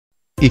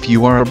If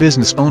you are a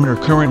business owner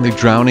currently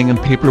drowning in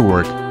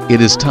paperwork, it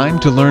is time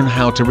to learn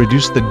how to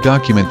reduce the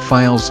document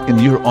files in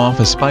your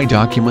office by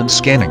document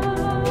scanning.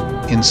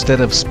 Instead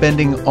of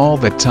spending all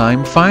that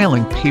time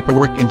filing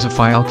paperwork into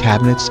file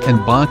cabinets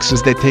and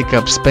boxes that take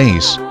up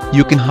space,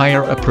 you can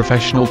hire a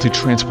professional to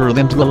transfer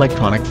them to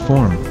electronic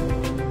form.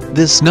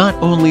 This not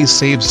only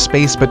saves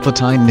space but the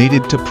time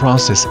needed to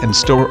process and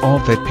store all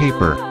that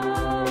paper.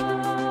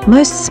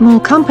 Most small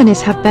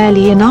companies have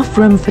barely enough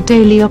room for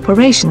daily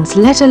operations,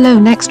 let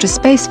alone extra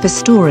space for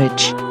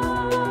storage.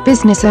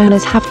 Business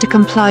owners have to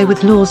comply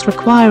with laws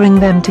requiring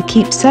them to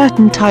keep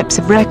certain types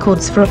of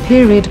records for a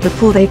period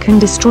before they can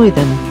destroy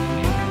them.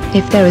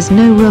 If there is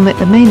no room at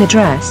the main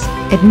address,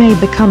 it may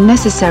become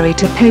necessary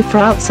to pay for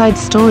outside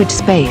storage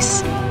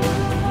space.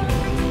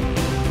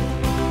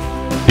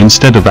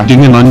 Instead of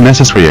adding an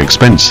unnecessary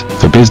expense,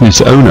 the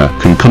business owner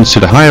can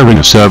consider hiring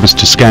a service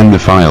to scan the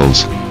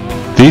files.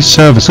 These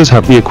services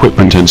have the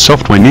equipment and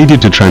software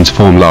needed to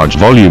transform large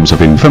volumes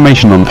of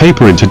information on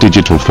paper into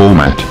digital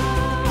format.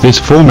 This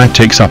format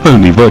takes up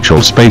only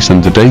virtual space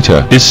and the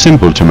data is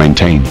simple to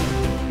maintain.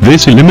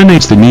 This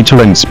eliminates the need to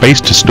rent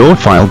space to store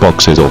file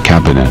boxes or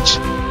cabinets.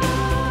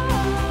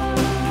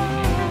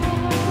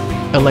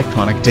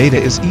 Electronic data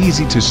is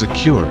easy to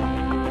secure.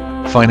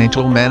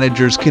 Financial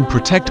managers can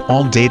protect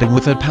all data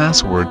with a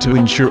password to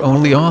ensure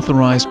only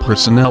authorized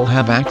personnel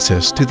have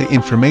access to the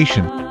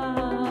information.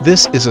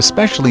 This is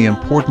especially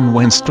important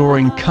when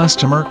storing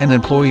customer and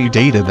employee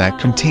data that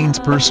contains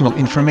personal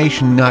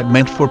information not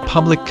meant for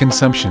public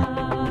consumption.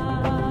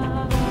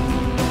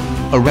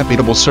 A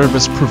reputable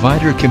service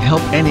provider can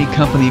help any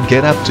company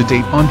get up to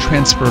date on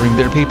transferring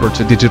their paper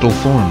to digital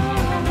form.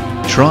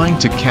 Trying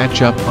to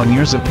catch up on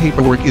years of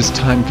paperwork is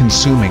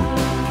time-consuming.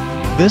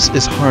 This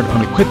is hard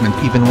on equipment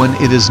even when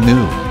it is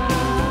new.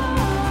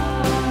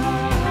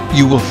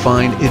 You will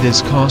find it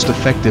is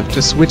cost-effective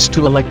to switch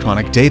to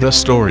electronic data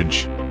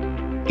storage.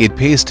 It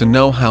pays to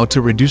know how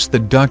to reduce the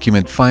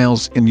document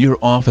files in your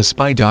office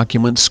by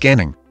document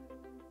scanning.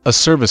 A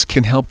service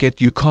can help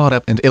get you caught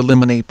up and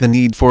eliminate the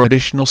need for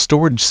additional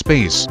storage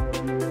space.